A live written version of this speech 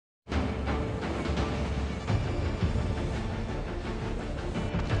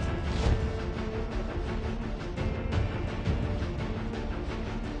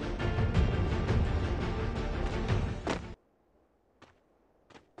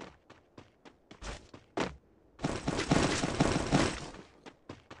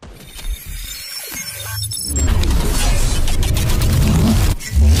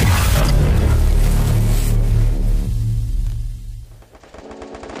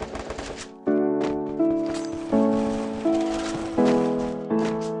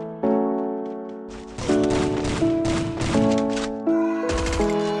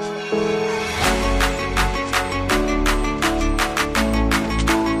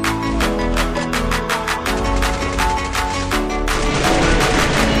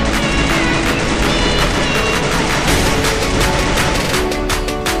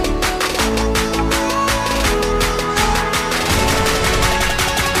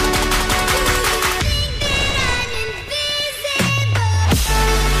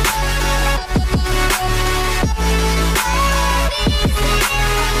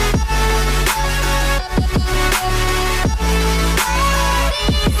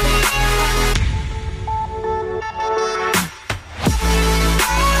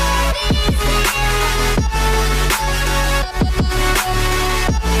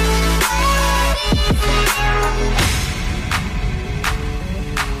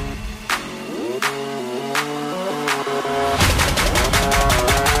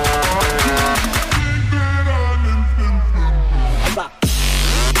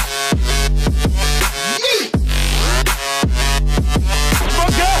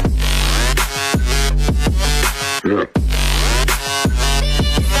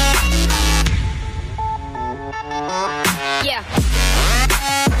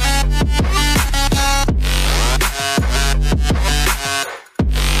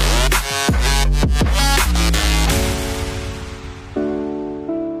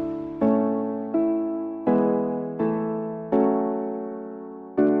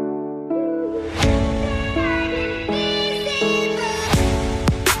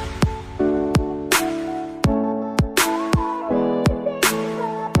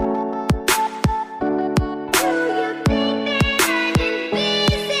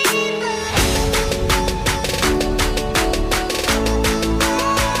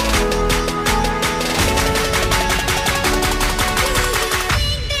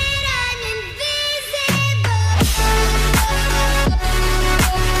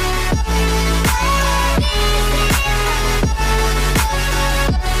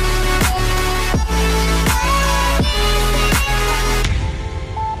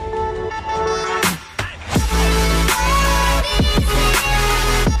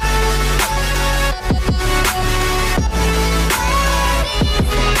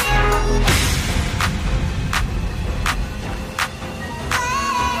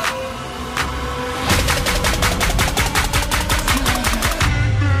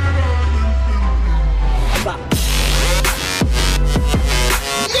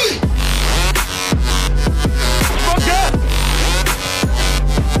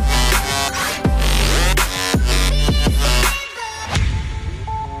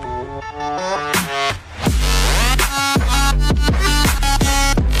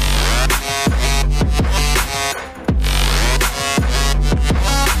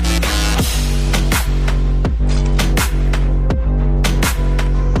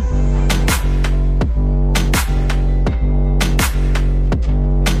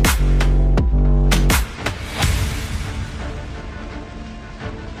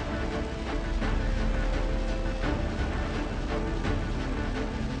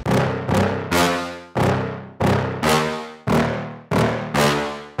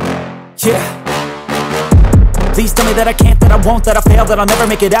Yeah. Please tell me that I can't, that I won't, that I fail, that I'll never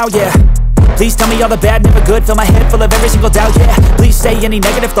make it out, yeah. Please tell me all the bad, never good, fill my head full of every single doubt, yeah. Please say any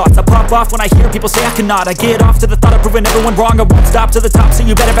negative thoughts, I pop off when I hear people say I cannot. I get off to the thought of proving everyone wrong, I won't stop to the top, so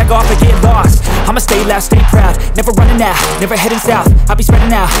you better back off and get lost. I'ma stay loud, stay proud, never running out, never heading south. I'll be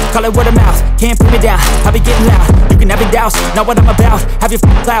spreading out, call it word of mouth, can't put me down, I'll be getting loud. You can have your doubts, not what I'm about, have your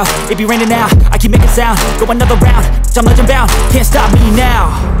cloud, it be raining now. I keep making sound, go another round, I'm legend bound, can't stop me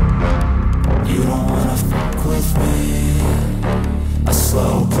now. You don't wanna fuck with me, a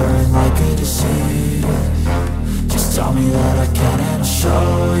slow burn like a disease. Just tell me that I can and I'll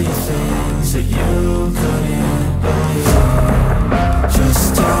show you things that you couldn't believe.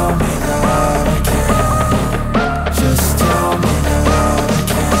 Just tell me that I can. Just tell me that I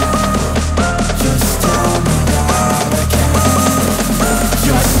can. Just tell me that I can.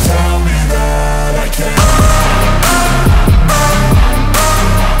 Just tell me that I can.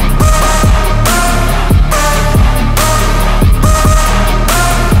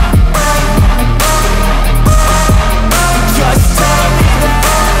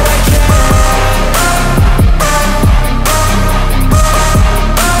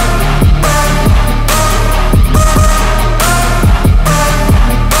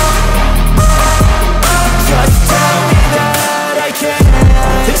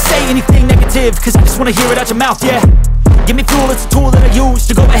 Cause I just wanna hear it out your mouth, yeah. Give me fuel, it's a tool that I use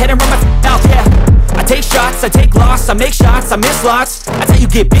to go ahead and run my mouth, yeah. I take shots, I take loss, I make shots, I miss lots. That's how you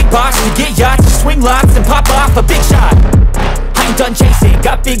get big box, you get yachts, you swing lots and pop off a big shot. I ain't done chasing,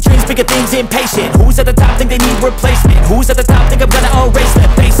 got big dreams, bigger things, impatient. Who's at the top think they need replacement? Who's at the top think I'm gonna erase,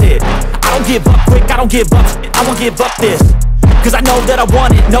 let's face it. I don't give up quick, I don't give up shit, I won't give up this. Cause I know that I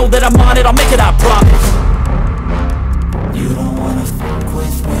want it, know that I'm on it, I'll make it, I promise. You don't wanna fuck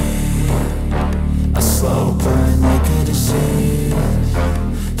with me, a slow burn like a disease.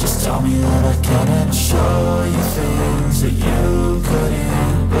 Just tell me that I can and I'll show you things that you couldn't